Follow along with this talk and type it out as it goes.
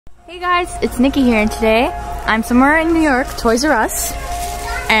Hey guys, it's Nikki here, and today I'm somewhere in New York, Toys R Us,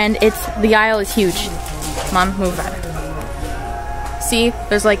 and the aisle is huge. Mom, move that. See,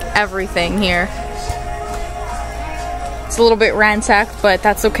 there's like everything here. It's a little bit ransacked, but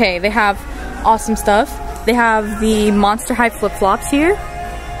that's okay. They have awesome stuff. They have the Monster High flip-flops here.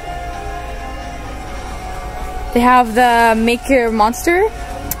 They have the Make Your Monster.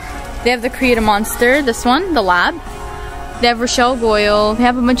 They have the Create a Monster, this one, the Lab. They have Rochelle Goyle. They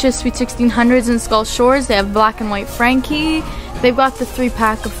have a bunch of Sweet 1600s and Skull Shores. They have Black and White Frankie. They've got the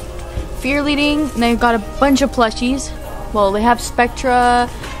 3-pack of Fear Leading. And they've got a bunch of plushies. Well, they have Spectra,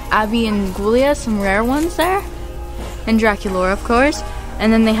 Abby, and Ghoulia, some rare ones there. And Draculaura, of course.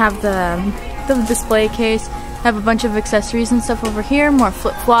 And then they have the display case. They have a bunch of accessories and stuff over here. More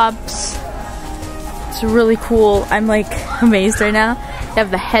flip-flops. It's really cool. I'm like amazed right now. They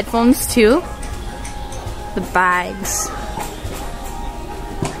have the headphones too. The bags.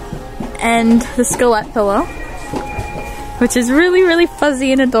 And the Skeleton pillow, which is really, really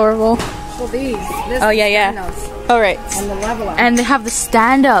fuzzy and adorable. Well, these. Oh, yeah. Alright. And the level up. And they have the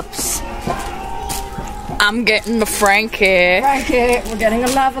stand-ups. I'm getting the Frankie. We're getting a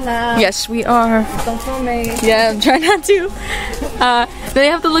level up. Yes, we are. Don't film me. Yeah, I'm trying not to. They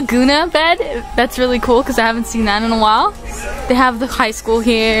have the Laguna bed. That's really cool because I haven't seen that in a while. They have the high school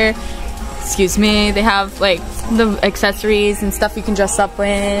here. Excuse me. They have like the accessories and stuff you can dress up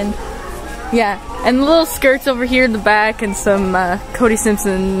in. Yeah, and little skirts over here in the back and some Cody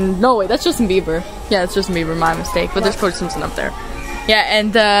Simpson. No, wait, that's Justin Bieber. Yeah, it's Justin Bieber, my mistake. But there's Cody Simpson up there. Yeah,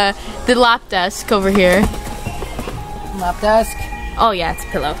 and the lap desk over here. Lap desk. Oh yeah, it's a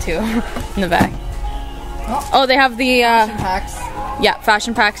pillow too in the back. Oh, they have the Fashion packs. Yeah,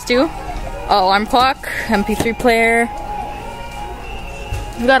 fashion packs too. Alarm clock, MP3 player.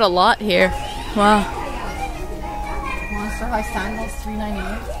 We've got a lot here. Wow. Monster High sandals,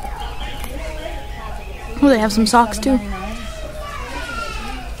 $3.98. Oh, they have some socks too. Oh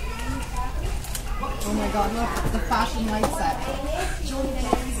my god, look, the fashion light set.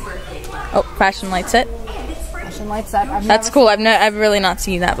 Oh, fashion light set. Fashion light set. That's cool. I've really not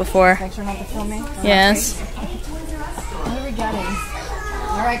seen that before. Make sure not to film me. Yes. What are we getting?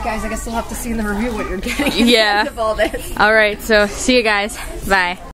 Alright guys, I guess we'll have to see in the review what you're getting. Yeah. Of all this. Alright, so see you guys. Bye.